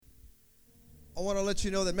I want to let you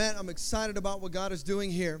know that, man, I'm excited about what God is doing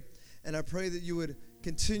here, and I pray that you would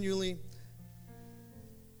continually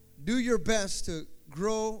do your best to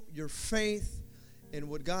grow your faith in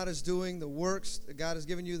what God is doing, the works that God has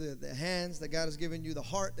given you, the hands that God has given you, the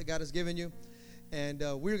heart that God has given you, and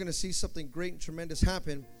we're going to see something great and tremendous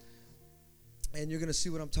happen, and you're going to see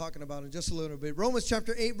what I'm talking about in just a little bit. Romans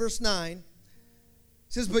chapter 8, verse 9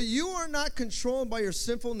 says, "But you are not controlled by your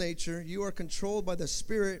sinful nature, you are controlled by the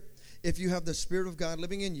Spirit, if you have the Spirit of God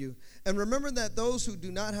living in you. And remember that those who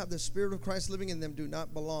do not have the Spirit of Christ living in them do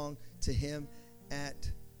not belong to Him at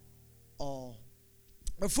all."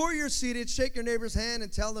 Before you're seated, shake your neighbor's hand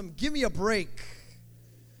and tell them, "Give me a break."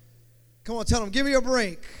 Come on, tell them, "Give me a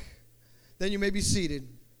break." Then you may be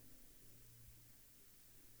seated.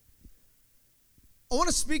 I want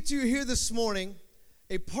to speak to you here this morning,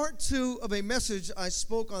 a part 2 of a message I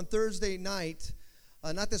spoke on Thursday night,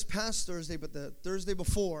 not this past Thursday, but the Thursday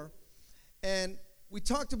before. And we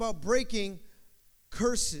talked about breaking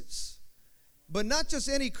curses. But not just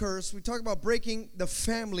any curse. We talked about breaking the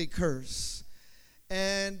family curse.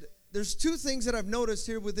 And there's 2 things that I've noticed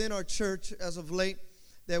here within our church as of late,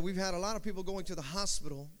 that we've had a lot of people going to the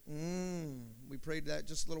hospital. We prayed that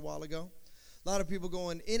just a little while ago. A lot of people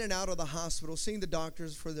going in and out of the hospital, seeing the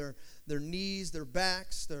doctors for their knees, their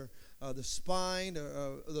backs, the spine,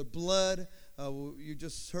 the blood. You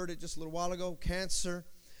just heard it just a little while ago, cancer.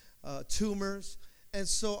 Tumors. And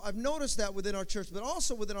so I've noticed that within our church, but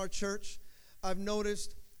also within our church, I've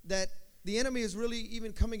noticed that the enemy is really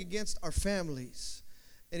even coming against our families,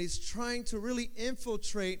 and he's trying to really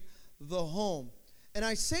infiltrate the home. And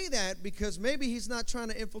I say that because maybe he's not trying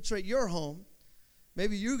to infiltrate your home.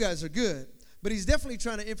 Maybe you guys are good, but he's definitely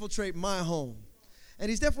trying to infiltrate my home, and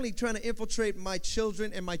he's definitely trying to infiltrate my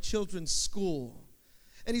children and my children's school.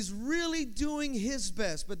 And he's really doing his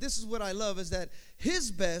best. But this is what I love, is that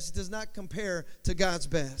his best does not compare to God's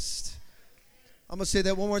best. I'm going to say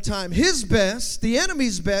that one more time. His best, the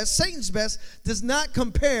enemy's best, Satan's best, does not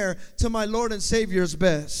compare to my Lord and Savior's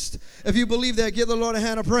best. If you believe that, give the Lord a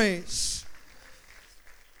hand of praise.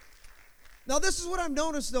 Now, this is what I've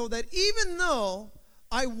noticed, though, that even though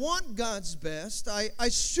I want God's best, I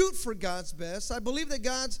shoot for God's best, I believe that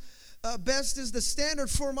God's best is the standard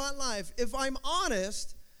for my life. If I'm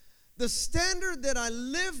honest, the standard that I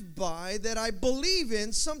live by, that I believe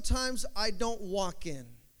in, sometimes I don't walk in.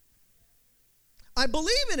 I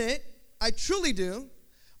believe in it, I truly do,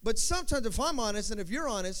 but sometimes, if I'm honest, and if you're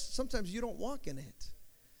honest, sometimes you don't walk in it.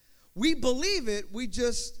 We believe it, we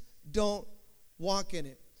just don't walk in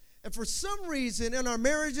it. And for some reason, in our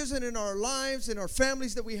marriages and in our lives, in our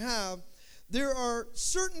families that we have, there are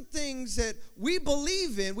certain things that we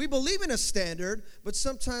believe in. We believe in a standard, but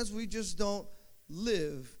sometimes we just don't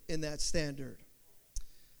live in that standard.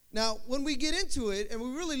 Now, when we get into it and we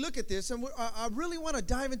really look at this, and I really want to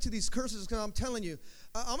dive into these curses, because I'm telling you,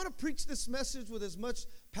 I'm going to preach this message with as much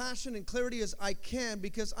passion and clarity as I can,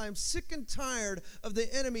 because I'm sick and tired of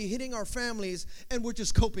the enemy hitting our families and we're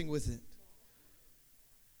just coping with it.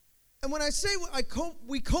 And when I say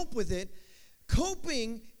we cope with it,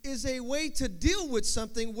 coping is a way to deal with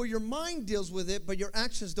something where your mind deals with it, but your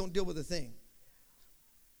actions don't deal with the thing.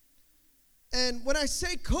 And when I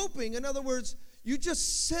say coping, in other words, you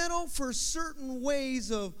just settle for certain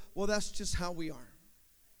ways of, well, that's just how we are.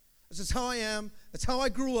 That's just how I am. That's how I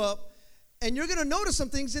grew up. And you're going to notice some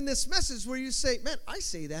things in this message where you say, man, I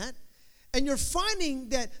say that. And you're finding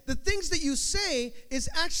that the things that you say is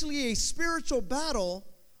actually a spiritual battle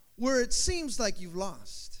where it seems like you've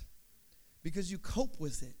lost, because you cope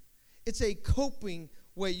with it. It's a coping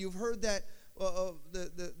way. You've heard that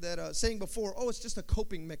saying before, it's just a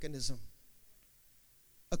coping mechanism.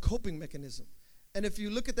 A coping mechanism. And if you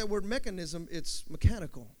look at that word mechanism, it's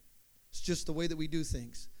mechanical. It's just the way that we do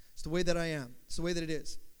things. It's the way that I am. It's the way that it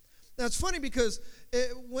is. Now, it's funny because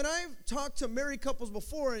when I've talked to married couples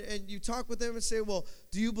before, and you talk with them and say, well,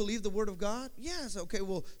 do you believe the Word of God? Yes. Okay,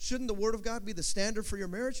 well, shouldn't the Word of God be the standard for your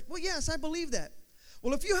marriage? Well, yes, I believe that.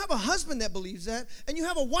 Well, if you have a husband that believes that, and you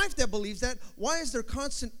have a wife that believes that, why is there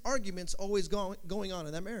constant arguments always going on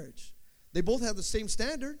in that marriage? They both have the same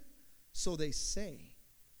standard, so they say.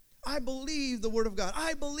 I believe the Word of God.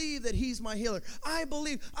 I believe that He's my healer. I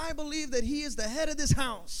believe that He is the head of this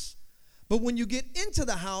house. But when you get into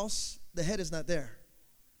the house, the head is not there.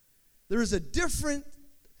 There is a different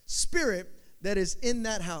spirit that is in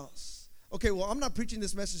that house. Okay, well, I'm not preaching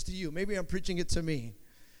this message to you. Maybe I'm preaching it to me.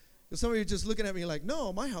 Because some of you are just looking at me like,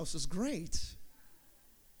 no, my house is great.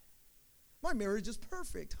 My marriage is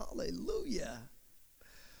perfect. Hallelujah.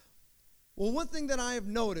 Well, one thing that I have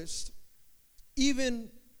noticed,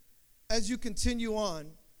 even as you continue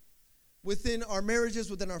on, within our marriages,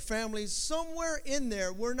 within our families, somewhere in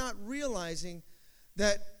there, we're not realizing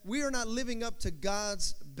that we are not living up to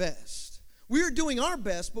God's best. We are doing our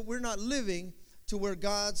best, but we're not living to where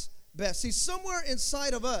God's best. See, somewhere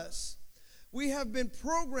inside of us, we have been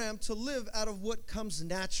programmed to live out of what comes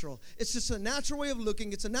natural. It's just a natural way of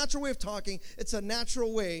looking. It's a natural way of talking. It's a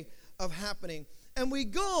natural way of happening. And we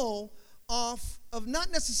go off of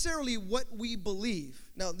not necessarily what we believe.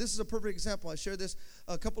 Now, this is a perfect example. I shared this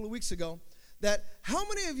a couple of weeks ago. That how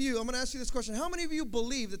many of you, I'm going to ask you this question, how many of you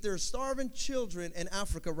believe that there are starving children in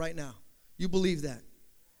Africa right now? You believe that?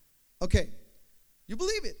 Okay. You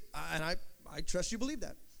believe it. And I trust you believe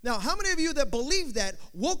that. Now, how many of you that believe that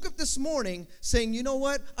woke up this morning saying, you know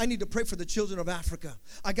what? I need to pray for the children of Africa.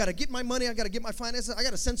 I got to get my money. I got to get my finances. I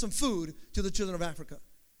got to send some food to the children of Africa.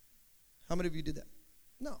 How many of you did that?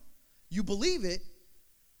 No. You believe it,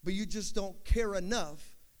 but you just don't care enough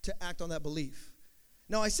to act on that belief.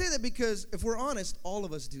 Now, I say that because if we're honest, all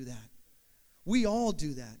of us do that. We all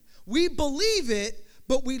do that. We believe it,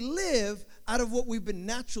 but we live out of what we've been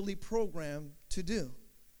naturally programmed to do.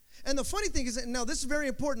 And the funny thing is that, now this is very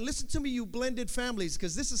important. Listen to me, you blended families,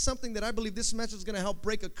 because this is something that I believe this message is going to help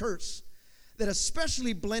break a curse, that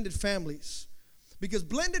especially blended families. Because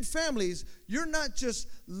blended families, you're not just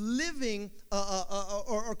living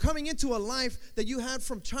or coming into a life that you had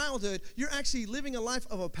from childhood. You're actually living a life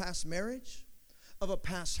of a past marriage, of a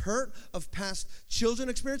past hurt, of past children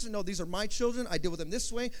experiences. No, these are my children. I deal with them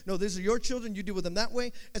this way. No, these are your children. You deal with them that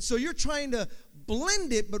way. And so you're trying to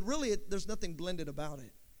blend it, but really there's nothing blended about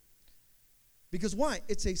it. Because why?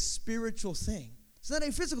 It's a spiritual thing. It's not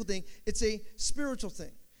a physical thing. It's a spiritual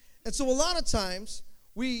thing. And so a lot of times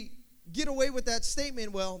we get away with that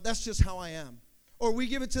statement, well, that's just how I am. Or we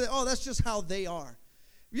give it to, oh, that's just how they are. Have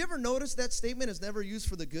you ever noticed that statement is never used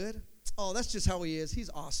for the good? Oh, that's just how he is. He's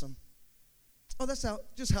awesome. Oh, that's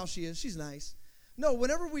just how she is. She's nice. No,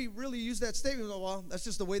 whenever we really use that statement, oh, well, that's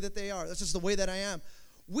just the way that they are. That's just the way that I am.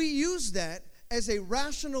 We use that as a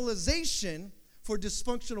rationalization for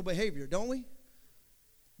dysfunctional behavior, don't we?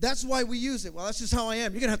 That's why we use it. Well, that's just how I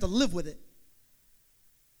am. You're going to have to live with it.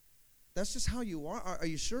 That's just how you are. Are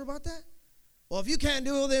you sure about that? Well, if you can't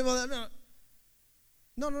do it, then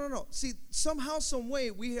no. See, somehow, some way,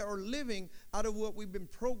 we are living out of what we've been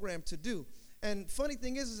programmed to do. And funny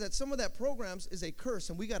thing is that some of that programs is a curse,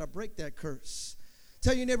 and we got to break that curse.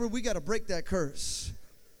 Tell your neighbor, we got to break that curse.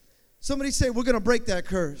 Somebody say, we're going to break that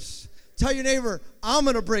curse. Tell your neighbor, I'm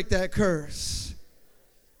going to break that curse.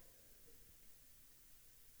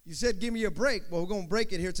 You said, give me a break. Well, we're going to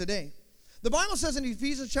break it here today. The Bible says in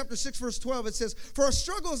Ephesians chapter 6, verse 12, it says, for our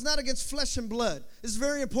struggle is not against flesh and blood. This is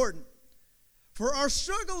very important. For our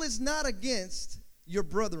struggle is not against your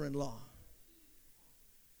brother-in-law.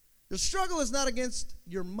 Your struggle is not against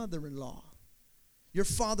your mother-in-law, your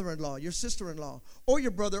father-in-law, your sister-in-law, or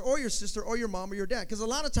your brother, or your sister, or your mom, or your dad. Because a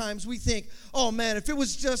lot of times we think, oh man, if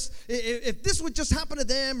this would just happen to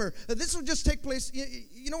them, or if this would just take place.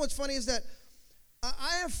 You know what's funny is that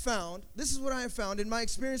I have found, this is what I have found in my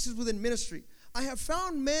experiences within ministry. I have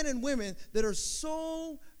found men and women that are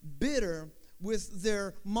so bitter with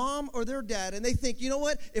their mom or their dad, and they think, you know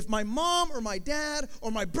what, if my mom or my dad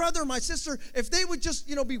or my brother or my sister, if they would just,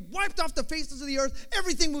 be wiped off the faces of the earth,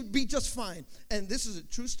 everything would be just fine. And this is a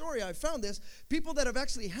true story. I found this. People that have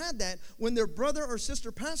actually had that, when their brother or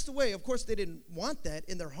sister passed away, of course they didn't want that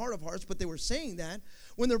in their heart of hearts, but they were saying that.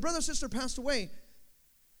 When their brother or sister passed away,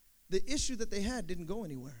 the issue that they had didn't go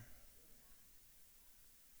anywhere.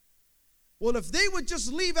 Well, if they would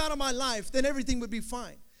just leave out of my life, then everything would be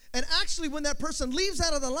fine. And actually, when that person leaves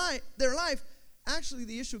out of their life, actually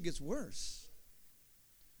the issue gets worse.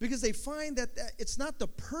 Because they find that it's not the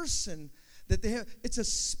person that they have, it's a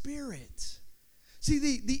spirit. See,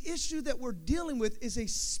 the issue that we're dealing with is a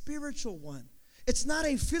spiritual one. It's not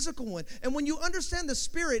a physical one. And when you understand the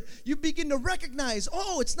spirit, you begin to recognize,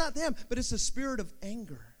 oh, it's not them, but it's the spirit of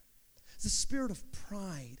anger. It's the spirit of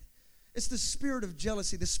pride. It's the spirit of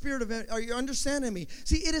jealousy, the spirit of, are you understanding me?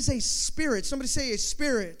 See, it is a spirit. Somebody say a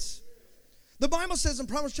spirit. The Bible says in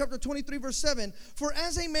Proverbs chapter 23, verse 7, for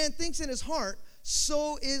as a man thinks in his heart,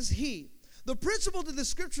 so is he. The principle to the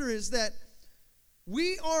scripture is that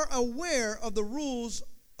we are aware of the rules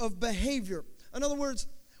of behavior. In other words,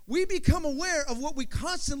 we become aware of what we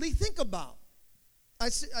constantly think about. I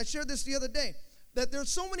shared this the other day, that there's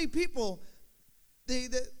so many people, they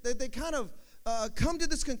kind of, come to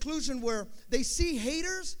this conclusion where they see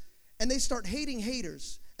haters and they start hating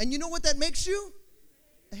haters. And you know what that makes you?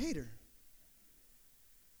 A hater.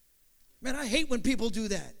 Man, I hate when people do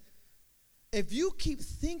that. If you keep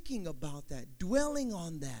thinking about that, dwelling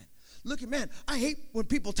on that, Look at, man, I hate when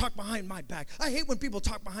people talk behind my back. I hate when people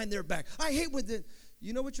talk behind their back. I hate when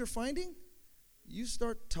you know what you're finding? You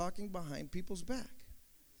start talking behind people's back.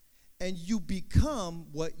 And you become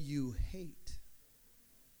what you hate.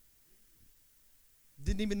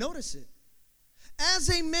 Didn't even notice it. As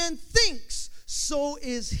a man thinks, so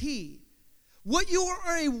is he. What you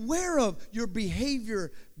are aware of, your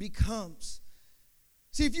behavior becomes.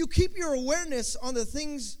 See, if you keep your awareness on the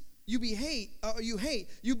things you hate,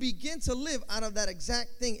 you begin to live out of that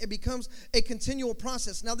exact thing. It becomes a continual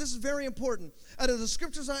process. Now, this is very important. Out of the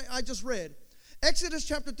scriptures I just read, Exodus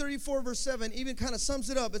chapter 34, verse 7 even kind of sums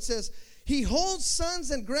it up. It says, he holds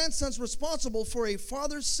sons and grandsons responsible for a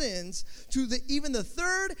father's sins to even the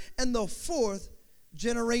third and the fourth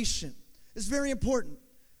generation. It's very important.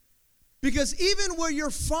 Because even where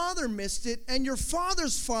your father missed it and your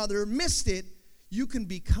father's father missed it, you can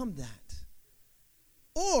become that.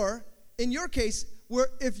 Or, in your case, where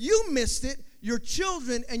if you missed it, your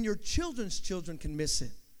children and your children's children can miss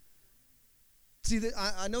it. See,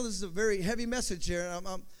 I know this is a very heavy message here.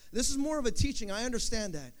 This is more of a teaching. I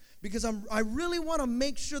understand that. Because I really want to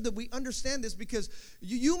make sure that we understand this, because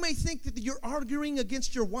you may think that you're arguing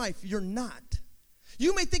against your wife. You're not.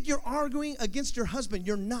 You may think you're arguing against your husband.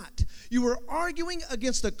 You're not. You are arguing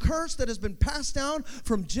against a curse that has been passed down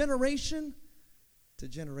from generation to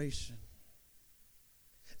generation.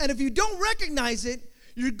 And if you don't recognize it,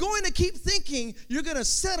 you're going to keep thinking you're going to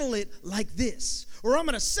settle it like this. Or I'm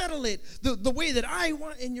going to settle it the way that I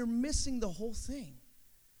want. And you're missing the whole thing.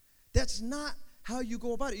 That's not how you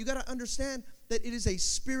go about it. You got to understand that it is a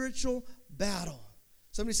spiritual battle.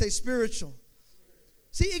 Somebody say spiritual.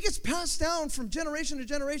 See, it gets passed down from generation to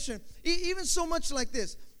generation. Even so much like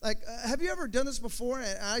this. Like, have you ever done this before?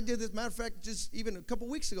 And I did this, matter of fact, just even a couple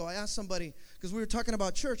weeks ago, I asked somebody, because we were talking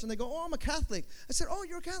about church, and they go, oh, I'm a Catholic. I said, oh,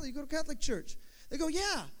 you're a Catholic, you go to Catholic church. They go,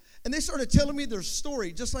 yeah. And they started telling me their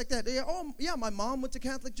story just like that. Oh, yeah, my mom went to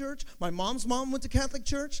Catholic church. My mom's mom went to Catholic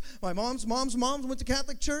church. My mom's mom went to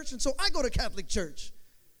Catholic church. And so I go to Catholic church.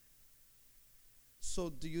 So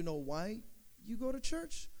do you know why you go to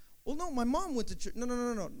church? Well, no, my mom went to church. No,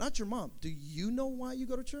 not your mom. Do you know why you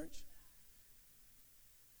go to church?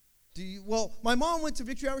 Well, my mom went to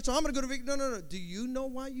Victory Outreach, so I'm going to go to Victory. No. Do you know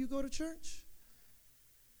why you go to church?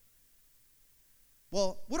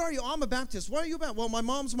 Well, what are you? I'm a Baptist. What are you about? Well, my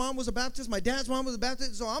mom's mom was a Baptist. My dad's mom was a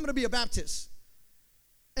Baptist, so I'm going to be a Baptist.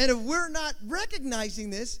 And if we're not recognizing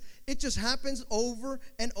this, it just happens over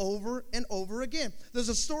and over and over again. There's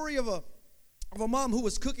a story of a mom who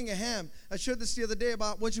was cooking a ham. I shared this the other day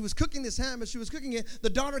about when she was cooking this ham. As she was cooking it, the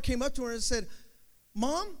daughter came up to her and said,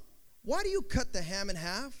 Mom, why do you cut the ham in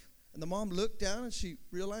half? And the mom looked down and she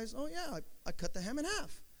realized, oh, yeah, I cut the ham in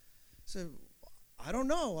half. Said, I don't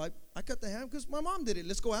know. I cut the ham because my mom did it.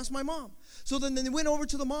 Let's go ask my mom. So then they went over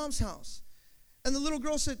to the mom's house. And the little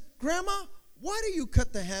girl said, Grandma, why do you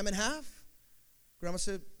cut the ham in half? Grandma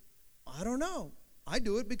said, I don't know. I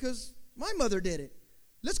do it because my mother did it.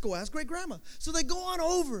 Let's go ask great-grandma. So they go on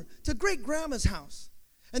over to great-grandma's house.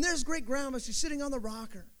 And there's great-grandma. She's sitting on the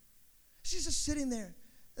rocker. She's just sitting there.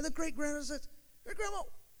 And the great-grandma says, Great-grandma,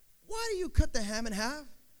 why do you cut the ham in half?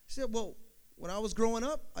 She said, well, when I was growing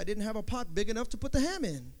up, I didn't have a pot big enough to put the ham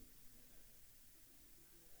in.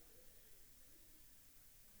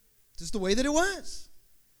 Just the way that it was.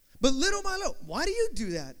 But little by little, why do you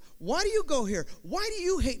do that? Why do you go here? Why do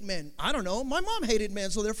you hate men? I don't know. My mom hated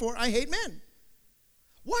men, so therefore I hate men.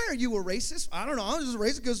 Why are you a racist? I don't know. I was just a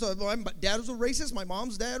racist because my dad was a racist. My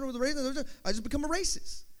mom's dad was a racist. I just become a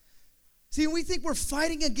racist. See, we think we're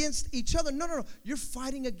fighting against each other. No. You're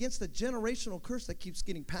fighting against the generational curse that keeps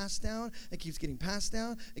getting passed down and keeps getting passed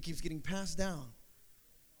down and keeps getting passed down.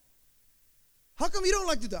 How come you don't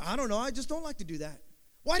like to do that? I don't know. I just don't like to do that.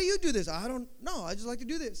 Why do you do this? I don't know. I just like to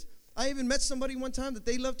do this. I even met somebody one time that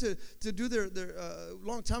they love to do their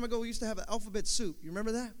long time ago, we used to have an alphabet soup. You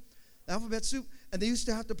remember that? Alphabet soup. And they used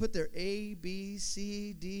to have to put their A, B,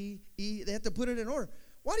 C, D, E. They had to put it in order.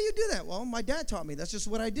 Why do you do that? Well, my dad taught me. That's just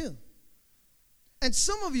what I do. And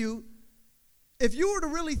some of you, if you were to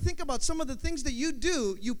really think about some of the things that you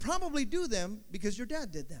do, you probably do them because your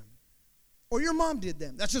dad did them. Or your mom did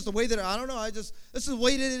them. That's just the way that, I don't know, this is the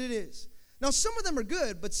way that it is. Now, some of them are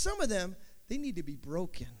good, but some of them, they need to be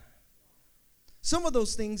broken. Some of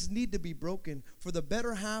those things need to be broken for the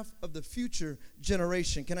better half of the future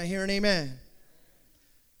generation. Can I hear an amen?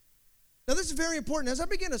 Now, this is very important. As I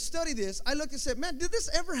began to study this, I looked and said, man, did this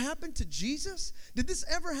ever happen to Jesus? Did this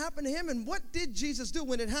ever happen to him? And what did Jesus do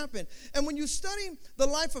when it happened? And when you study the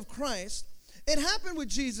life of Christ, it happened with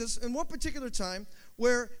Jesus in one particular time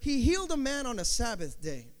where he healed a man on a Sabbath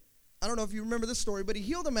day. I don't know if you remember this story, but he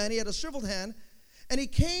healed a man. He had a shriveled hand, and he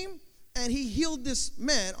came and he healed this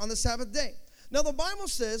man on the Sabbath day. Now, the Bible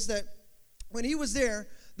says that when he was there,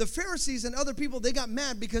 the Pharisees and other people, they got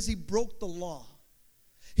mad because he broke the law.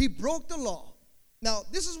 He broke the law. Now,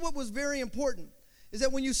 this is what was very important, is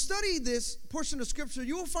that when you study this portion of Scripture,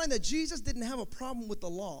 you will find that Jesus didn't have a problem with the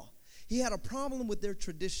law. He had a problem with their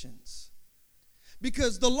traditions.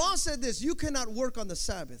 Because the law said this, you cannot work on the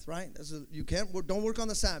Sabbath, right? Don't work on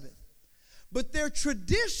the Sabbath. But their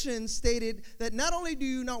tradition stated that not only do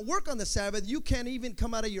you not work on the Sabbath, you can't even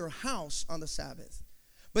come out of your house on the Sabbath.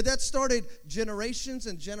 But that started generations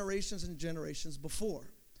and generations and generations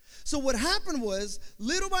before. So what happened was,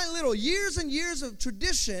 little by little, years and years of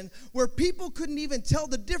tradition where people couldn't even tell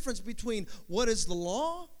the difference between what is the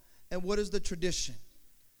law and what is the tradition.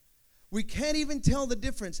 We can't even tell the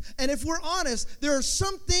difference. And if we're honest, there are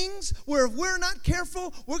some things where if we're not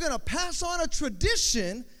careful, we're going to pass on a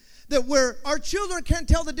tradition that where our children can't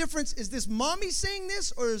tell the difference. Is this mommy saying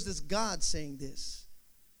this or is this God saying this?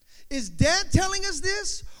 Is dad telling us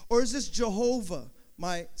this or is this Jehovah,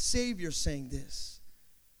 my Savior, saying this?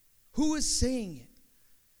 Who is saying it?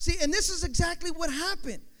 See, and this is exactly what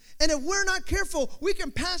happened. And if we're not careful, we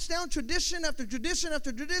can pass down tradition after tradition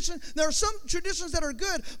after tradition. There are some traditions that are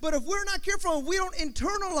good, but if we're not careful and we don't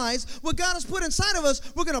internalize what God has put inside of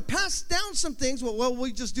us, we're going to pass down some things. Well,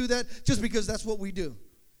 we just do that just because that's what we do.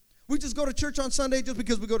 We just go to church on Sunday just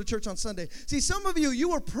because we go to church on Sunday. See, some of you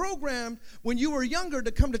were programmed when you were younger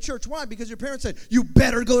to come to church. Why? Because your parents said, you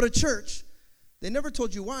better go to church. They never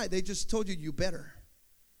told you why. They just told you, you better.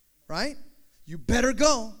 Right? You better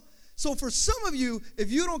go. So for some of you, if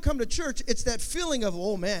you don't come to church, it's that feeling of,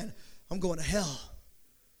 oh man, I'm going to hell.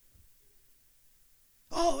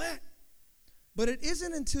 Oh, man. But it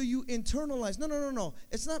isn't until you internalize. No.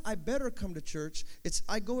 It's not I better come to church. It's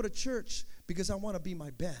I go to church because I want to be my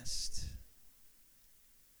best.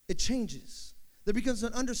 It changes. There becomes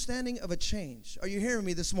an understanding of a change. Are you hearing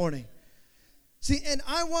me this morning? See, and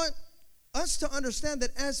I want us to understand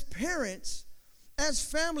that as parents, as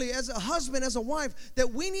family, as a husband, as a wife, that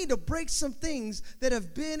we need to break some things that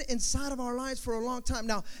have been inside of our lives for a long time.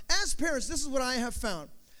 Now, as parents, this is what I have found.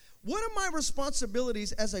 One of my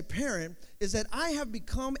responsibilities as a parent is that I have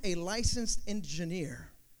become a licensed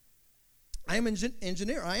engineer. I am an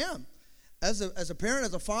engineer. I am. As a parent,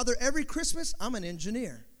 as a father, every Christmas, I'm an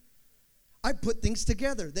engineer. I put things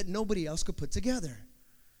together that nobody else could put together.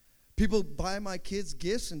 People buy my kids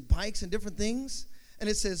gifts and bikes and different things, and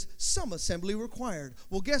it says, some assembly required.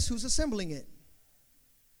 Well, guess who's assembling it?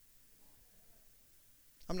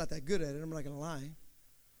 I'm not that good at it. I'm not going to lie.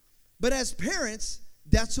 But as parents,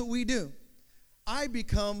 that's what we do. I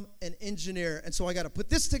become an engineer, and so I got to put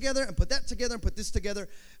this together and put that together and put this together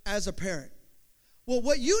as a parent. Well,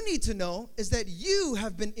 what you need to know is that you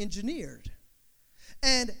have been engineered.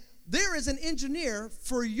 And there is an engineer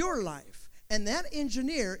for your life. And that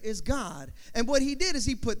engineer is God. And what he did is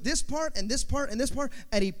he put this part and this part and this part,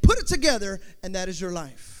 and he put it together, and that is your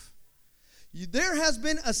life. There has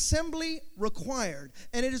been assembly required,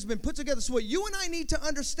 and it has been put together. So what you and I need to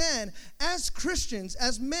understand as Christians,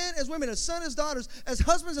 as men, as women, as sons, as daughters, as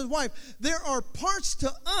husbands, as wives, there are parts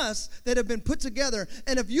to us that have been put together.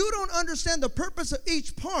 And if you don't understand the purpose of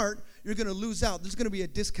each part, you're going to lose out. There's going to be a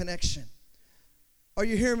disconnection. Are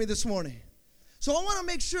you hearing me this morning? So I want to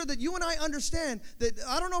make sure that you and I understand that,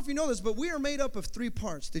 I don't know if you know this, but we are made up of 3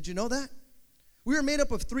 parts. Did you know that? We are made up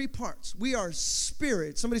of 3 parts. We are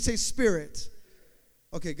spirit. Somebody say spirit.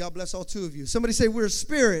 Okay, God bless all 2 of you. Somebody say we're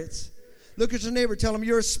spirit. Look at your neighbor. Tell him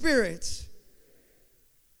you're a spirit.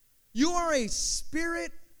 You are a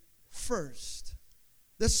spirit first.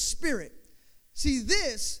 The spirit. See,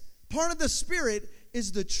 this part of the spirit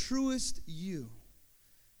is the truest you.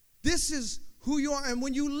 This is who you are. And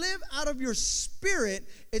when you live out of your spirit,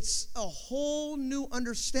 it's a whole new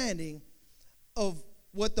understanding of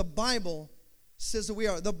what the Bible says that we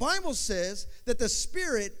are. The Bible says that the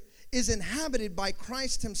spirit is inhabited by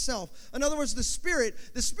Christ himself. In other words, the spirit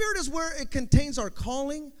is where it contains our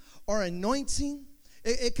calling, our anointing.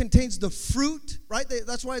 It contains the fruit, right?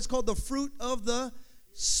 That's why it's called the fruit of the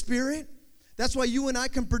Spirit. That's why you and I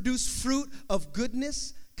can produce fruit of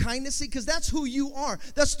goodness, kindness, because that's who you are.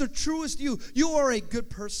 That's the truest you. You are a good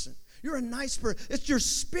person. You're a nice person. It's your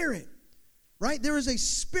spirit, right? There is a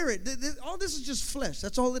spirit. All this is just flesh.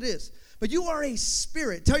 That's all it is. But you are a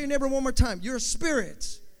spirit. Tell your neighbor one more time. You're a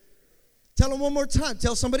spirit. Tell them one more time.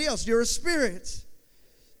 Tell somebody else. You're a spirit.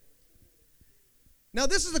 Now,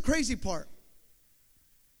 this is the crazy part.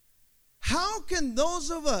 How can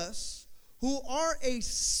those of us who are a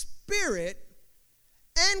spirit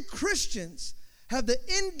and Christians have the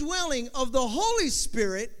indwelling of the Holy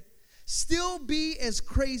Spirit still be as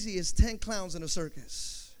crazy as 10 clowns in a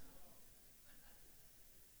circus?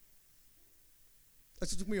 That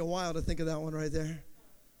took me a while to think of that one right there.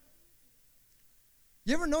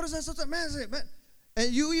 You ever notice that sometimes? Man,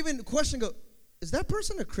 and you even question, go, is that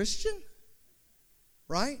person a Christian?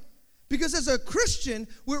 Right? Because as a Christian,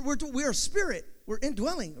 we're a spirit. We're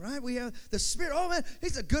indwelling, right? We have the Spirit. Oh, man,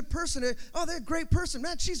 he's a good person. Oh, they're a great person.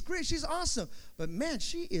 Man, she's great. She's awesome. But, man,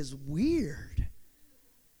 she is weird.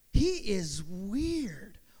 He is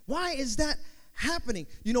weird. Why is that happening?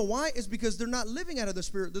 You know why? It's because they're not living out of the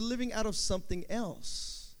Spirit. They're living out of something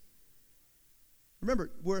else.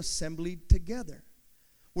 Remember, we're assembled together.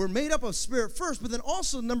 We're made up of spirit first, but then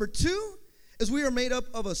also, number two, is we are made up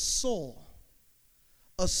of a soul.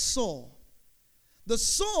 A soul. The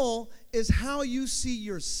soul is how you see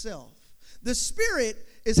yourself. The spirit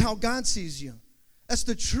is how God sees you. That's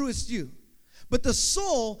the truest you. But the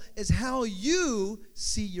soul is how you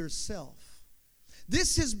see yourself.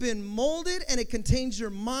 This has been molded, and it contains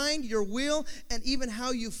your mind, your will, and even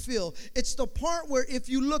how you feel. It's the part where if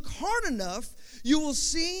you look hard enough, you will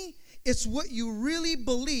see it's what you really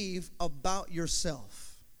believe about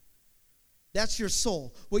yourself. That's your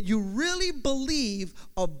soul. What you really believe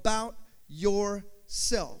about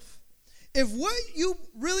yourself. If what you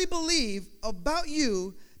really believe about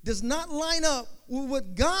you does not line up with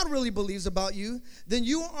what God really believes about you, then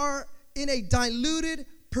you are in a diluted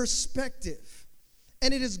perspective.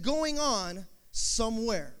 And it is going on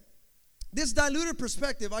somewhere. This diluted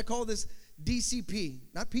perspective, I call this DCP,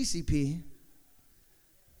 not PCP.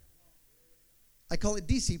 I call it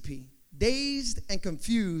DCP, dazed and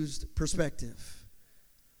confused perspective.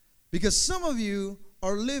 Because some of you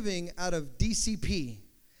are living out of DCP,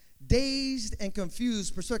 dazed and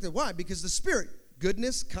confused perspective. Why? Because the Spirit,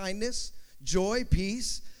 goodness, kindness, joy,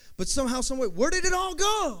 peace, but somehow, some way, where did it all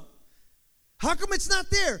go? How come it's not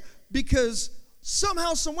there? Because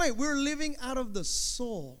somehow, some way, we're living out of the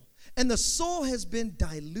soul, and the soul has been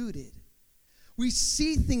diluted. We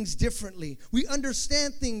see things differently. We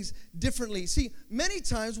understand things differently. See, many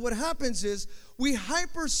times what happens is we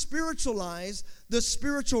hyper-spiritualize the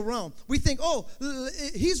spiritual realm. We think, oh,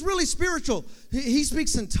 he's really spiritual. He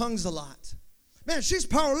speaks in tongues a lot. Man, she's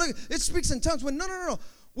powerful. Look, it speaks in tongues. When no.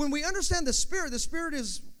 When we understand the Spirit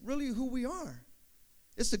is really who we are.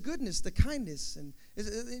 It's the goodness, the kindness,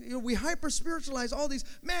 and we hyper-spiritualize all these.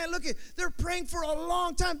 Man, look, they're praying for a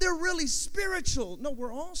long time. They're really spiritual. No,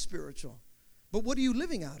 we're all spiritual. But what are you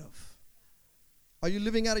living out of? Are you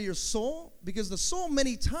living out of your soul? Because the soul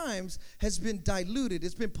many times has been diluted.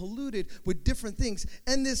 It's been polluted with different things.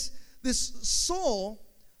 And this soul,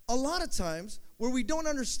 a lot of times, where we don't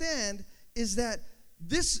understand is that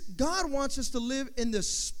this God wants us to live in the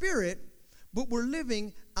Spirit, but we're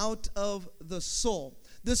living out of the soul.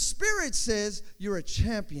 The Spirit says you're a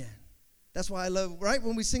champion. That's why I love, right?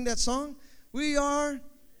 When we sing that song, we are.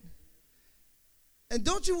 And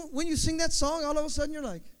don't you, when you sing that song, all of a sudden you're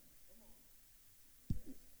like,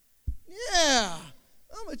 yeah,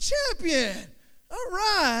 I'm a champion. All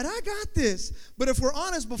right, I got this. But if we're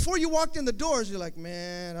honest, before you walked in the doors, you're like,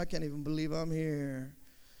 man, I can't even believe I'm here.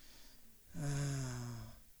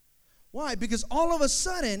 Why? Because all of a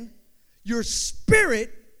sudden, your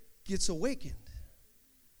spirit gets awakened.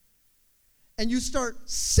 And you start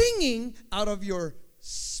singing out of your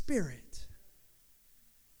spirit.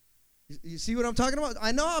 You see what I'm talking about?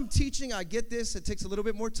 I know I'm teaching. I get this. It takes a little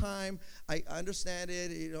bit more time. I understand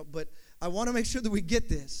it, but I want to make sure that we get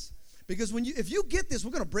this. Because if you get this,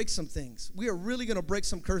 we're going to break some things. We are really going to break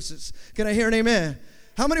some curses. Can I hear an amen?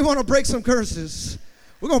 How many want to break some curses?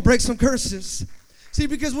 We're going to break some curses. See,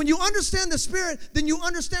 because when you understand the Spirit, then you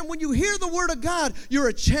understand when you hear the Word of God, you're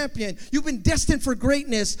a champion. You've been destined for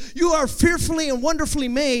greatness. You are fearfully and wonderfully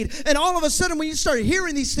made. And all of a sudden, when you start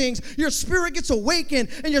hearing these things, your spirit gets awakened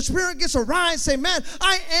and your spirit gets arise. Say, man,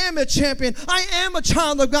 I am a champion. I am a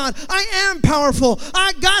child of God. I am powerful.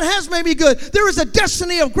 God has made me good. There is a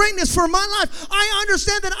destiny of greatness for my life. I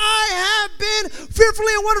understand that I have been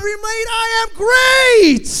fearfully and wonderfully made. I am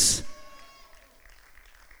great.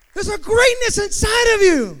 There's a greatness inside of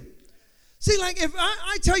you. See, like if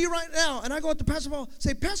I tell you right now, and I go up to Pastor Paul,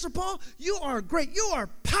 say, Pastor Paul, you are great. You are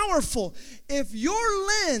powerful. If your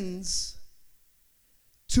lens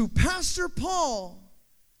to Pastor Paul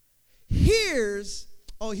hears,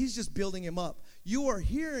 oh, he's just building him up. You are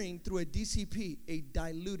hearing through a DCP, a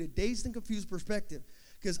diluted, dazed and confused perspective.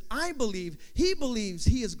 Because I believe, he believes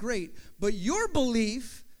he is great. But your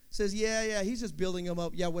belief says, yeah, he's just building him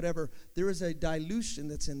up. Yeah, whatever. There is a dilution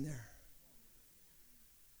that's in there.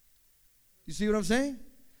 You see what I'm saying?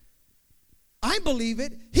 I believe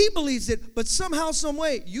it. He believes it. But somehow, some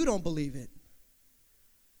way, you don't believe it.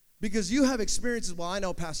 Because you have experiences. Well, I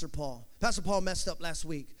know Pastor Paul. Pastor Paul messed up last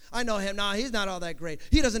week. I know him. Nah, he's not all that great.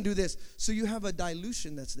 He doesn't do this. So you have a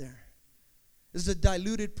dilution that's there. It's a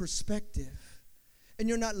diluted perspective. And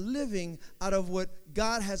you're not living out of what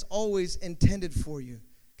God has always intended for you.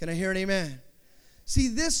 Can I hear an amen? See,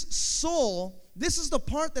 this soul, this is the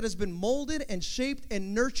part that has been molded and shaped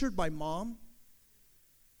and nurtured by mom,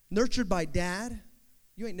 nurtured by dad.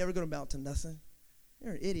 You ain't never going to amount to nothing.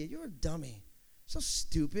 You're an idiot. You're a dummy. So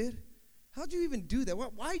stupid. How'd you even do that?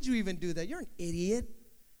 Why'd you even do that? You're an idiot.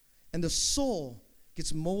 And the soul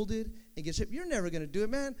gets molded and gets shaped. You're never going to do it,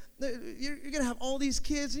 man. You're going to have all these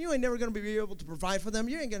kids, and you ain't never going to be able to provide for them.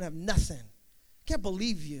 You ain't going to have nothing. Can't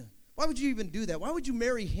believe you. Why would you even do that? Why would you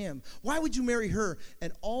marry him? Why would you marry her?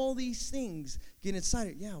 And all these things get inside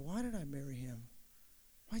it. Yeah, why did I marry him?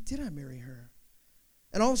 Why did I marry her?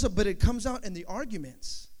 And also, but it comes out in the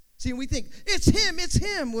arguments. See, we think, it's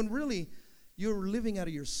him, when really you're living out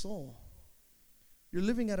of your soul. You're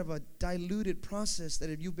living out of a diluted process that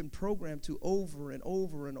if you've been programmed to over and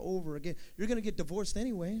over and over again, you're going to get divorced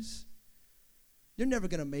anyways. You're never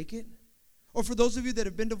going to make it. Or for those of you that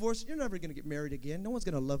have been divorced, you're never going to get married again. No one's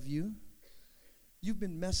going to love you. You've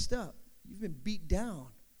been messed up. You've been beat down.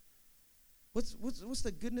 What's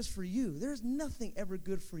the goodness for you? There's nothing ever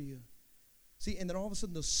good for you. See, and then all of a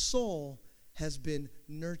sudden the soul has been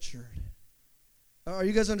nurtured. Are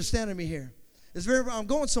you guys understanding me here? I'm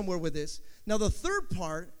going somewhere with this. Now, the third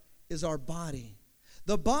part is our body.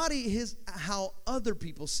 The body is how other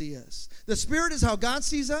people see us. The spirit is how God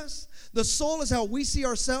sees us. The soul is how we see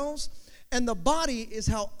ourselves. And the body is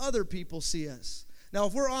how other people see us. Now,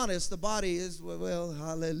 if we're honest, the body is, well,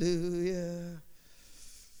 hallelujah.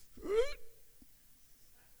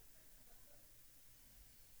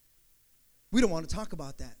 We don't want to talk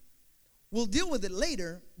about that. We'll deal with it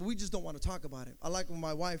later, but we just don't want to talk about it. I like when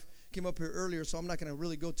my wife came up here earlier, so I'm not going to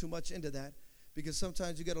really go too much into that, because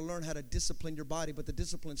sometimes you got to learn how to discipline your body, but the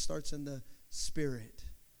discipline starts in the spirit.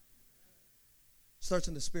 Starts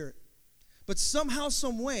in the spirit. But somehow,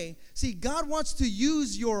 some way, see, God wants to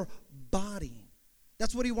use your body.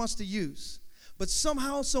 That's what he wants to use. But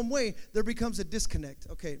somehow, some way, there becomes a disconnect.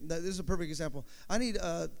 Okay, this is a perfect example. I need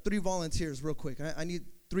 3 volunteers real quick. I need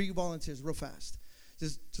 3 volunteers real fast.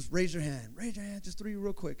 Just raise your hand. Raise your hand. Just 3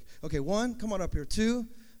 real quick. Okay, 1, come on up here. 2,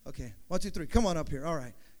 okay. 1, 2, 3. Come on up here. All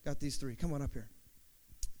right. Got these 3. Come on up here.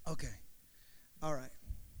 Okay. All right.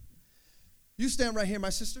 You stand right here, my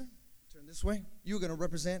sister. Turn this way. You're going to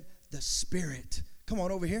represent the spirit. Come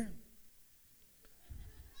on over here.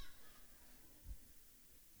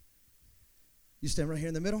 You stand right here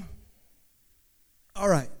in the middle. All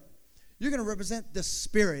right. You're going to represent the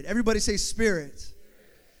spirit. Everybody say spirit.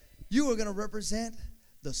 You are going to represent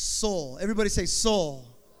the soul. Everybody say soul.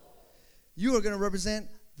 You are going to represent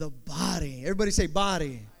the body. Everybody say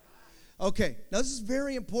body. Okay, now this is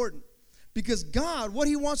very important, because God, what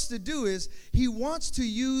he wants to do is he wants to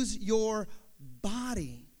use your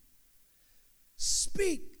body.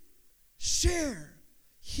 Speak, share,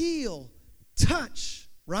 heal, touch,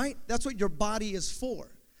 right? That's what your body is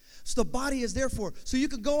for. So the body is there for. So you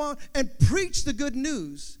can go out and preach the good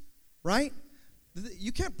news, right?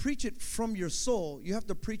 You can't preach it from your soul. You have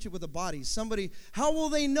to preach it with the body. How will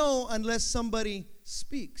they know unless somebody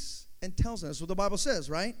speaks and tells them? That's what the Bible says,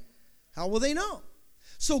 right? How will they know?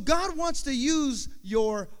 So God wants to use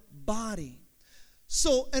your body.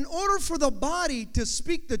 So in order for the body to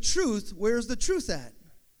speak the truth, where's the truth at?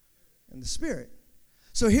 In the spirit.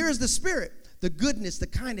 So here's the spirit. The goodness, the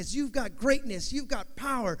kindness. You've got greatness. You've got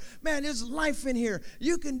power. Man, there's life in here.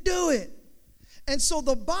 You can do it. And so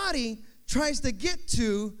the body tries to get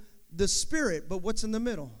to the spirit, but what's in the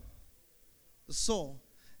middle? The soul.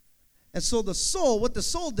 And so the soul, what the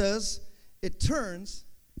soul does, it turns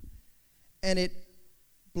and it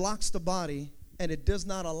blocks the body, and it does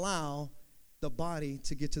not allow the body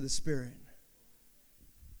to get to the spirit.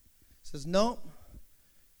 It says, no,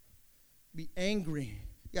 be angry.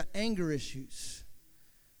 You got anger issues.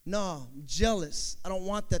 No, I'm jealous. I don't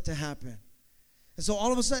want that to happen. And so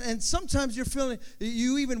all of a sudden, and sometimes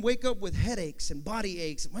you even wake up with headaches and body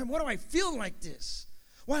aches. Man, why do I feel like this?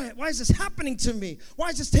 Why is this happening to me? Why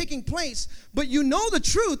is this taking place? But you know the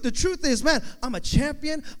truth. The truth is, man, I'm a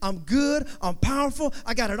champion. I'm good. I'm powerful.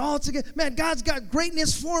 I got it all together. Man, God's got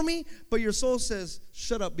greatness for me. But your soul says,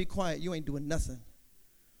 shut up, be quiet. You ain't doing nothing.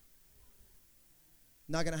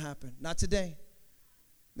 Not going to happen. Not today.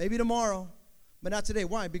 Maybe tomorrow, but not today.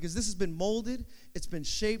 Why? Because this has been molded. It's been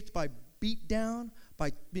shaped by beat down,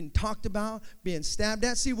 by being talked about, being stabbed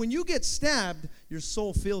at. See, when you get stabbed, your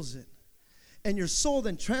soul feels it. And your soul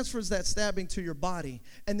then transfers that stabbing to your body.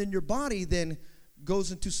 And then your body then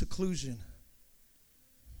goes into seclusion.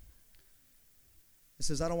 It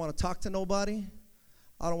says, I don't want to talk to nobody.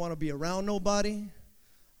 I don't want to be around nobody.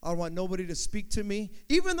 I don't want nobody to speak to me.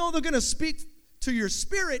 Even though they're going to speak to your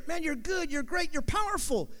spirit, man, you're good, you're great, you're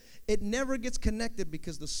powerful. It never gets connected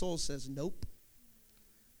because the soul says, nope,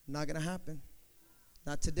 not going to happen.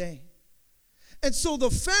 Not today. And so the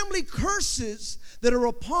family curses that are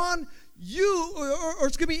upon you, or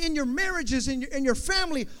it's going to be in your marriages, in your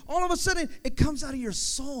family, all of a sudden it comes out of your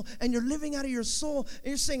soul, and you're living out of your soul, and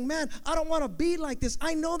you're saying, man, I don't want to be like this.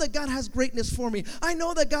 I know that God has greatness for me. I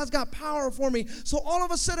know that God's got power for me. So all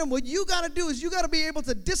of a sudden what you got to do is you got to be able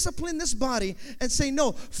to discipline this body and say,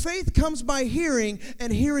 no, faith comes by hearing,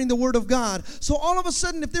 and hearing the word of God. So all of a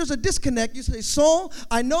sudden, if there's a disconnect, you say, soul,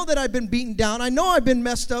 I know that I've been beaten down. I know I've been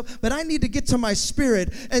messed up, but I need to get to my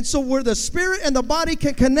spirit. And so where the spirit and the body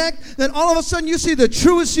can connect, then all of a sudden you see the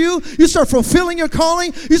truest you. You start fulfilling your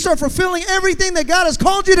calling. You start fulfilling everything that God has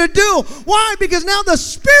called you to do. Why? Because now the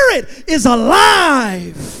spirit is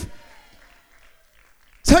alive.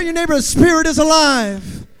 Tell your neighbor the spirit is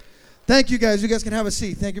alive. Thank you guys. You guys can have a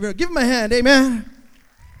seat. Thank you very much. Give him a hand. Amen.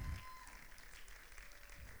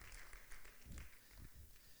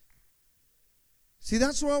 See,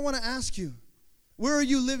 that's what I want to ask you. Where are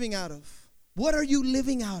you living out of? What are you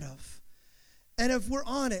living out of? And if we're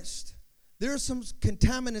honest, there are some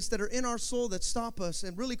contaminants that are in our soul that stop us.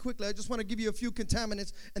 And really quickly, I just want to give you a few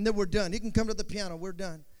contaminants, and then we're done. You can come to the piano. We're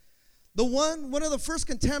done. One of the first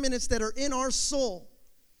contaminants that are in our soul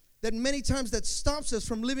that many times that stops us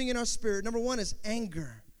from living in our spirit, number one is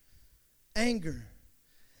anger. Anger.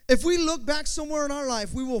 If we look back somewhere in our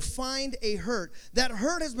life, we will find a hurt. That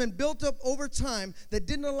hurt has been built up over time that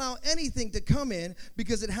didn't allow anything to come in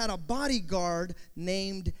because it had a bodyguard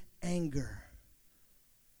named anger.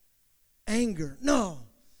 Anger. No,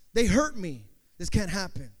 they hurt me. This can't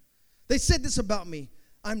happen. They said this about me.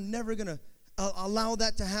 I'm never going to allow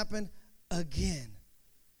that to happen again.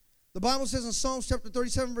 The Bible says in Psalms chapter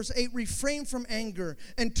 37, verse 8, refrain from anger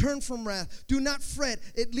and turn from wrath. Do not fret.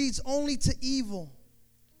 It leads only to evil.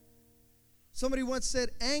 Somebody once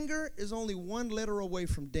said, anger is only one letter away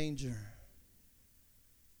from danger.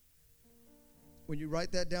 When you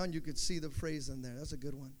write that down, you could see the phrase in there. That's a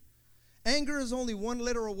good one. Anger is only one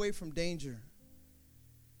letter away from danger.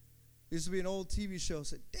 There used to be an old TV show that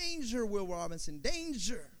said, danger, Will Robinson,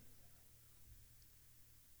 danger.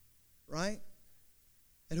 Right?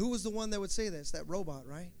 And who was the one that would say this? That robot,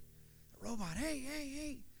 right? The robot,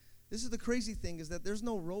 hey. This is the crazy thing, is that there's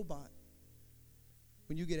no robot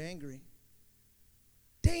when you get angry.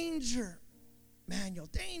 Danger, Manuel,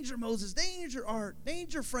 danger, Moses, danger, Art,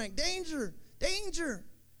 danger, Frank, danger.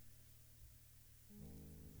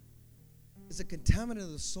 It's a contaminant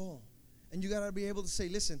of the soul. And you got to be able to say,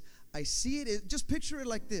 listen, I see it. Just picture it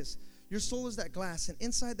like this. Your soul is that glass, and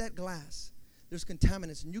inside that glass, there's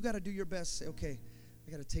contaminants. And you got to do your best. Say, okay,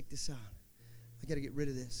 I got to take this out. I got to get rid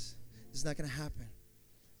of this. This is not going to happen.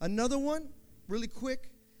 Another one, really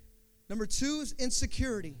quick. Number 2 is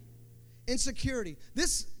insecurity. Insecurity.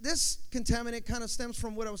 This contaminant kind of stems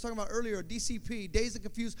from what I was talking about earlier, DCP, dazed and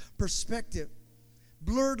confused perspective.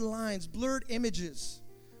 Blurred lines, blurred images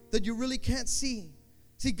that you really can't see.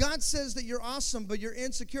 See, God says that you're awesome, but your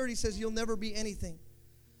insecurity says you'll never be anything.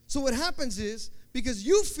 So what happens is, because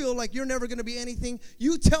you feel like you're never going to be anything,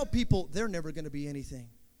 you tell people they're never going to be anything.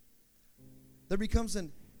 There becomes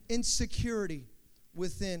an insecurity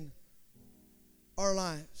within our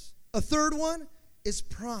lives. A third one is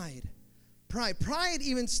pride. Pride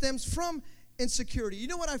even stems from insecurity. You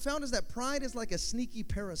know what I found is that pride is like a sneaky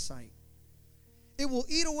parasite. It will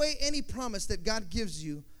eat away any promise that God gives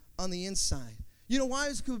you on the inside. You know why?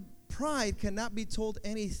 It's because pride cannot be told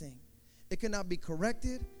anything. It cannot be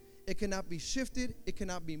corrected. It cannot be shifted. It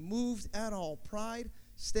cannot be moved at all. Pride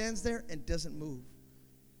stands there and doesn't move.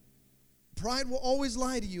 Pride will always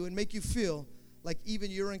lie to you and make you feel like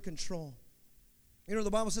even you're in control. You know,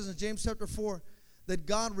 the Bible says in James chapter 4 that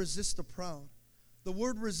God resists the proud. The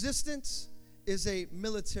word resistance is a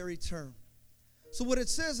military term. So what it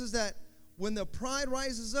says is that when the pride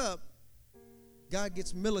rises up, God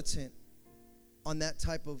gets militant on that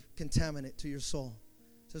type of contaminant to your soul.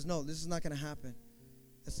 Says, no, this is not going to happen.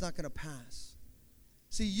 It's not going to pass.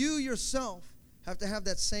 See, you yourself have to have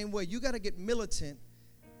that same way. You got to get militant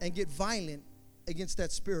and get violent against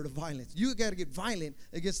that spirit of violence. You got to get violent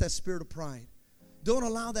against that spirit of pride. Don't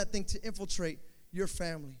allow that thing to infiltrate your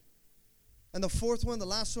family. And the fourth one, the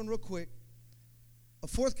last one real quick, a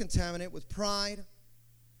fourth contaminant with pride,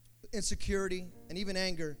 insecurity, and even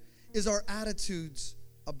anger is our attitudes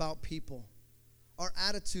about people. Our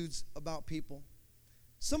attitudes about people.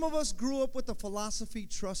 Some of us grew up with the philosophy,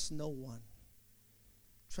 trust no one.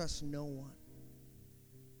 Trust no one.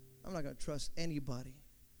 I'm not going to trust anybody.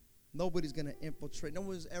 Nobody's going to infiltrate. No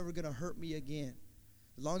one's ever going to hurt me again.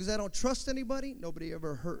 As long as I don't trust anybody, nobody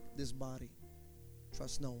ever hurt this body.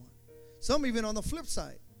 Trust no one. Some even on the flip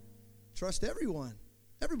side, trust everyone.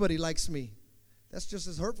 Everybody likes me. That's just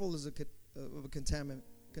as hurtful as a contaminant.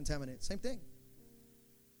 Same thing.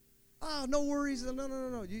 Oh, no worries.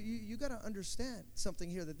 No. You got to understand something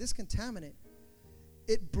here, that this contaminant,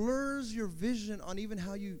 it blurs your vision on even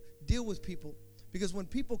how you deal with people. Because when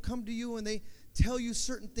people come to you and they tell you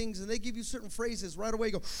certain things and they give you certain phrases, right away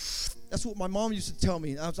you go, that's what my mom used to tell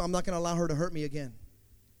me. I'm not going to allow her to hurt me again.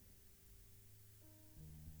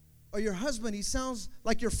 Or your husband, he sounds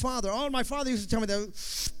like your father. Oh, my father used to tell me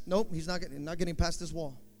that. Nope, he's not getting past this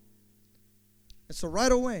wall. And so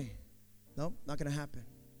right away, nope, not going to happen.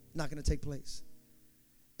 Not going to take place.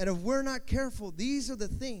 And if we're not careful, these are the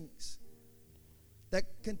things that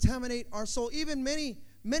contaminate our soul. Even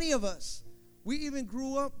many of us, we even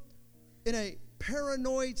grew up in a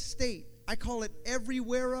paranoid state. I call it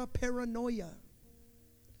everywhere paranoia.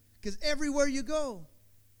 Because everywhere you go,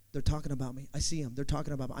 they're talking about me. I see them. They're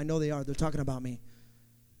talking about me. I know they are. They're talking about me.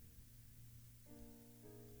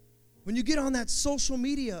 When you get on that social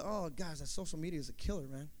media, oh, guys, that social media is a killer,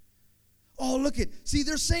 man. Oh, look it. See,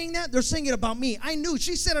 they're saying that. They're saying it about me. I knew.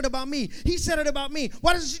 She said it about me. He said it about me.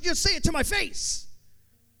 Why doesn't she just say it to my face?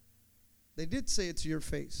 They did say it to your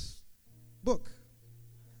face. Book.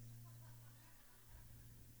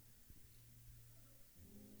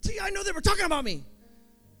 See, I know they were talking about me.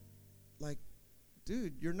 Like,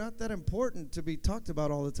 dude, you're not that important to be talked about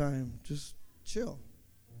all the time. Just chill.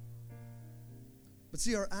 But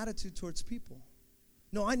see, our attitude towards people.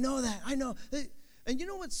 No, I know that. I know. And you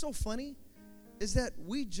know what's so funny? Is that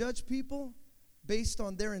we judge people based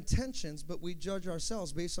on their intentions, but we judge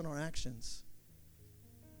ourselves based on our actions.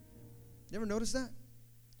 You ever notice that?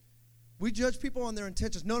 We judge people on their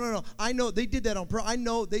intentions. No. I know they did that on purpose. I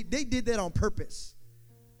know they did that on purpose.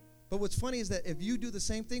 But what's funny is that if you do the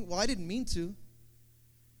same thing, well, I didn't mean to.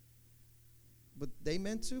 But they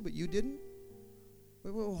meant to, but you didn't.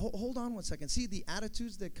 Wait, hold on one second. See the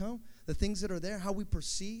attitudes that come, the things that are there, how we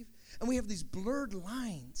perceive. And we have these blurred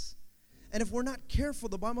lines. And if we're not careful,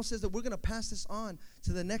 the Bible says that we're going to pass this on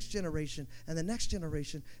to the next generation and the next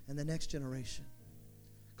generation and the next generation.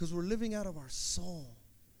 Because we're living out of our soul.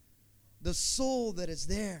 The soul that is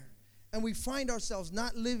there. And we find ourselves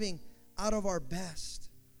not living out of our best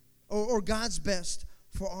or God's best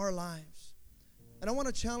for our lives. And I want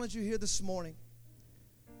to challenge you here this morning.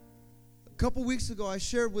 A couple weeks ago, I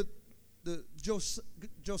shared with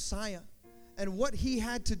Josiah and what he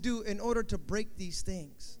had to do in order to break these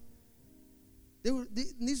things.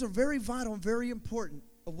 These are very vital and very important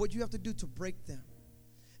of what you have to do to break them.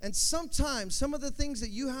 And sometimes, some of the things that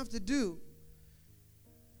you have to do,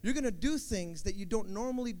 you're going to do things that you don't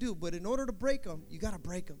normally do. But in order to break them, you got to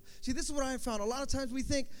break them. See, this is what I found. A lot of times we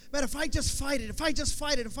think, man, if I just fight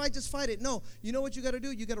it. No, you know what you got to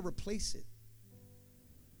do? You got to replace it.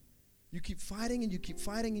 You keep fighting and you keep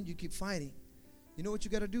fighting and you keep fighting. You know what you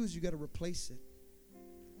got to do is you got to replace it.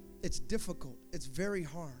 It's difficult. It's very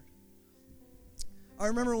hard. I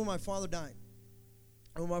remember when my father died.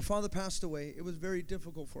 And when my father passed away, it was very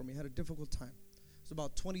difficult for me. I had a difficult time. I was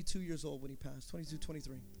about 22 years old when he passed, 22,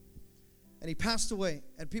 23. And he passed away,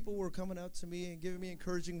 and people were coming up to me and giving me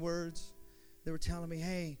encouraging words. They were telling me,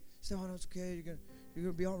 hey, Stefano, it's okay. You're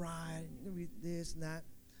gonna be all right. You're going to be this and that.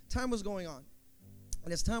 Time was going on.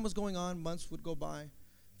 And as time was going on, months would go by.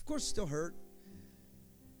 Of course, it still hurt.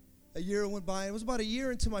 A year went by. It was about a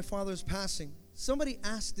year into my father's passing. Somebody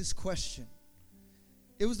asked this question.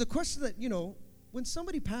 It was the question that, when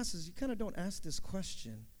somebody passes, you kind of don't ask this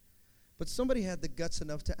question. But somebody had the guts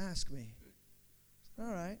enough to ask me.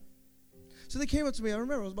 All right. So they came up to me. I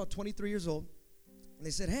remember I was about 23 years old. And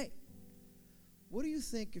they said, hey, what do you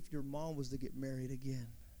think if your mom was to get married again?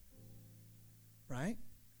 Right?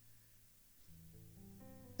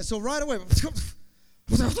 And so right away,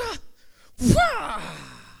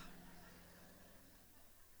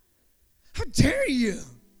 how dare you?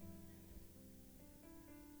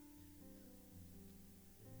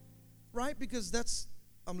 Right? Because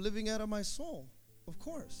I'm living out of my soul, of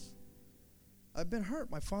course. I've been hurt.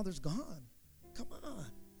 My father's gone. Come on.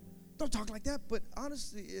 Don't talk like that. But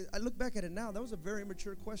honestly, I look back at it now. That was a very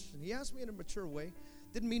mature question. He asked me in a mature way.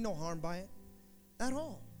 Didn't mean no harm by it at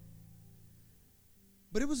all.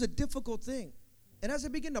 But it was a difficult thing. And as I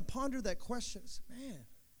began to ponder that question, I said, man,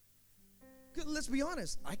 let's be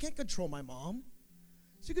honest. I can't control my mom.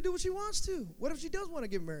 She can do what she wants to. What if she does want to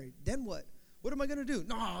get married? Then what? What am I going to do?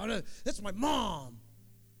 No, that's my mom.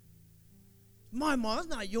 My mom, it's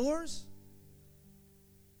not yours.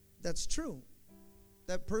 That's true.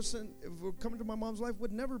 that person, if we're coming to my mom's life,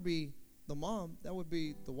 would never be the mom. That would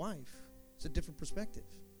be the wife. It's a different perspective.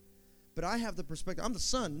 But I have the perspective. I'm the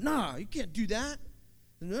son. Nah, you can't do that.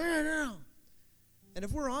 No. And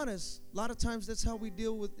if we're honest, a lot of times that's how we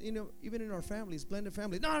deal with, even in our families, blended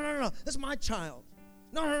families. No. That's my child.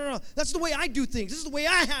 No. That's the way I do things. This is the way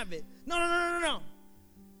I have it. No.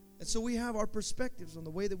 And so we have our perspectives on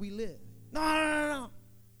the way that we live. No.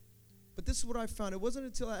 But this is what I found. It wasn't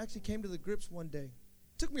until I actually came to the grips one day.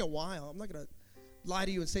 It took me a while. I'm not going to lie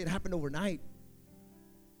to you and say it happened overnight.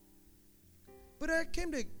 But I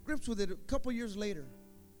came to grips with it a couple years later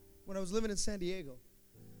when I was living in San Diego.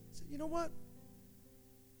 I said, you know what?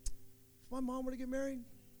 If my mom were to get married,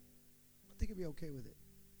 I think I'd be okay with it.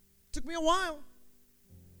 Took me a while.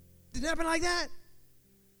 Didn't happen like that.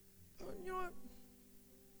 You know what?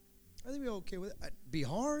 I think I'd be okay with it. It'd be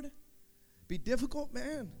hard. Be difficult,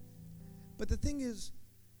 man. But the thing is,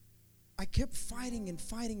 I kept fighting and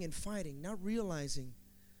fighting and fighting, not realizing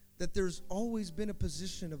that there's always been a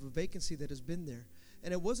position of a vacancy that has been there.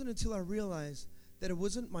 And it wasn't until I realized that it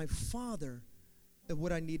wasn't my father that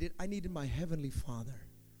what I needed my heavenly Father.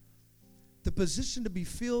 The position to be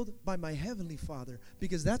filled by my heavenly Father,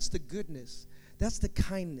 because that's the goodness, that's the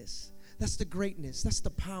kindness, that's the greatness, that's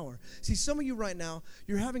the power. See, some of you right now,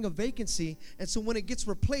 you're having a vacancy, and so when it gets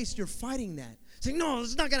replaced, you're fighting that. Saying, no,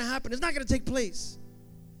 it's not going to happen. It's not going to take place.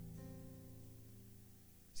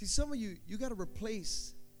 See, some of you got to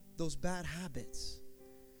replace those bad habits.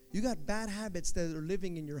 You got bad habits that are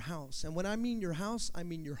living in your house. And when I mean your house, I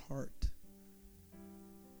mean your heart.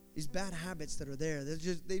 These bad habits that are there,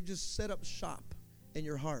 they've just set up shop in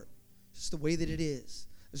your heart. Just the way that it is.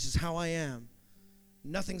 This is how I am.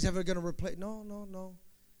 Nothing's ever going to replace. No.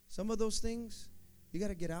 Some of those things, you got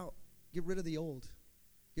to get out. Get rid of the old.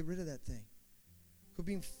 Get rid of that thing. Quit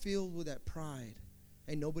being filled with that pride.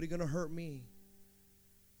 Ain't nobody going to hurt me.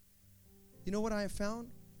 You know what I have found?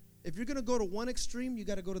 If you're going to go to one extreme, you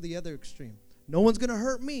got to go to the other extreme. No one's going to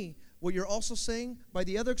hurt me. What you're also saying by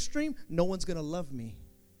the other extreme, no one's going to love me.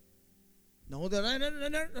 No,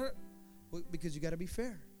 because you got to be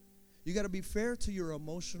fair. You got to be fair to your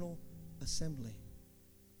emotional assembly.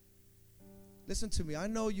 Listen to me. I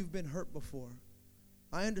know you've been hurt before.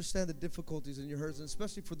 I understand the difficulties in your hurts, and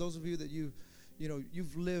especially for those of you that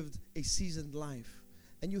you've lived a seasoned life.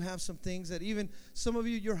 And you have some things that even some of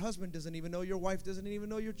you, your husband doesn't even know, your wife doesn't even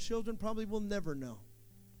know, your children probably will never know.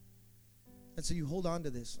 And so you hold on to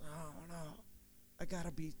this. Oh, no, I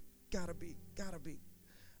gotta be.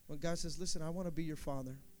 When God says, listen, I want to be your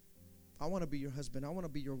father. I want to be your husband. I want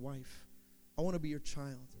to be your wife. I want to be your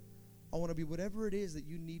child. I want to be whatever it is that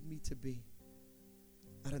you need me to be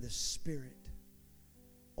out of the Spirit.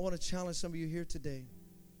 I want to challenge some of you here today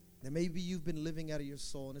that maybe you've been living out of your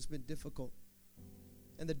soul and it's been difficult.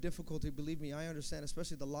 And the difficulty, believe me, I understand,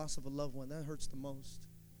 especially the loss of a loved one. That hurts the most.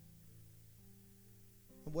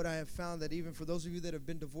 And what I have found that even for those of you that have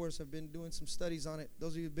been divorced, I've been doing some studies on it.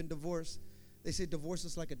 Those of you who have been divorced, they say divorce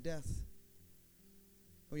is like a death.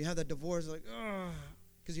 When you have that divorce, like,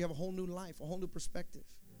 because you have a whole new life, a whole new perspective.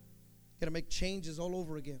 You got to make changes all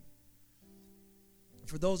over again.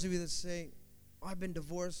 For those of you that say, I've been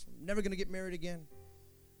divorced, I'm never going to get married again.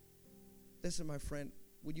 Listen, my friend,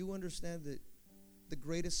 would you understand that the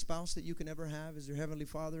greatest spouse that you can ever have is your Heavenly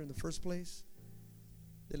Father in the first place?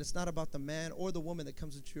 Then it's not about the man or the woman that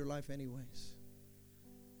comes into your life anyways.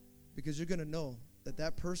 Because you're going to know that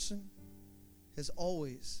that person has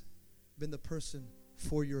always been the person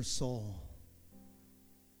for your soul.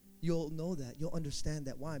 You'll know that. You'll understand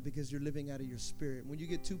that. Why? Because you're living out of your spirit. When you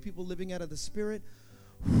get two people living out of the Spirit,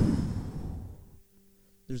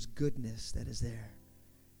 there's goodness that is there.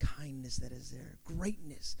 Kindness that is there,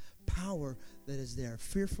 greatness, power that is there,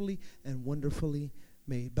 fearfully and wonderfully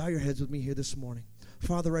made. Bow your heads with me here this morning.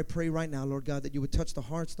 Father, I pray right now, Lord God, that you would touch the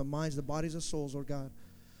hearts, the minds, the bodies, the souls, Lord God,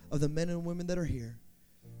 of the men and women that are here.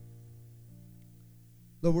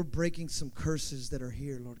 Lord, we're breaking some curses that are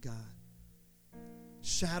here, Lord God.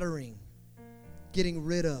 Shattering, getting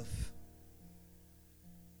rid of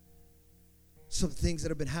some things that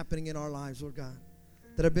have been happening in our lives, Lord God,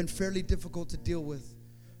 that have been fairly difficult to deal with.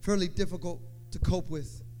 Fairly difficult to cope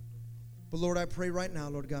with. But Lord, I pray right now,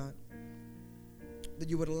 Lord God, that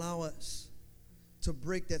you would allow us to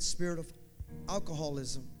break that spirit of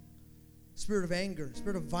alcoholism, spirit of anger,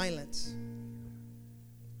 spirit of violence.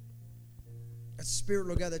 That spirit,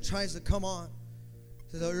 Lord God, that tries to come on.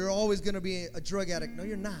 Says, oh, you're always going to be a drug addict. No,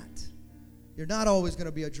 you're not. You're not always going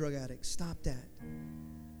to be a drug addict. Stop that.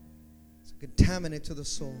 It's a contaminant to the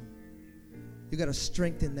soul. You got to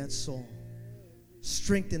strengthen that soul.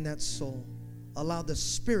 Strengthen that soul. Allow the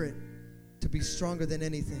Spirit to be stronger than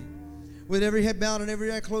anything. With every head bowed and every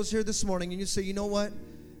eye closed here this morning, and you say, you know what?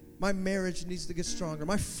 My marriage needs to get stronger.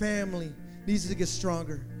 My family needs to get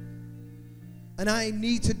stronger. And I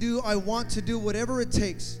want to do whatever it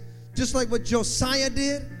takes. Just like what Josiah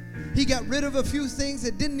did. He got rid of a few things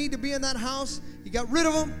that didn't need to be in that house. He got rid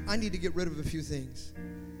of them. I need to get rid of a few things.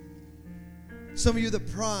 Some of you, the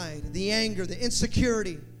pride, the anger, the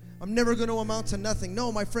insecurity. I'm never going to amount to nothing. No,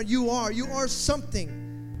 my friend, you are. You are something.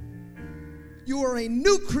 You are a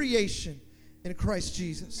new creation in Christ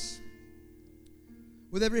Jesus.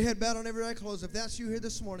 With every head bowed and every eye closed, if that's you here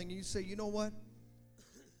this morning and you say, you know what?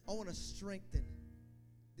 I want to strengthen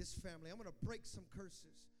this family. I'm going to break some curses.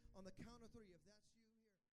 On the count of three.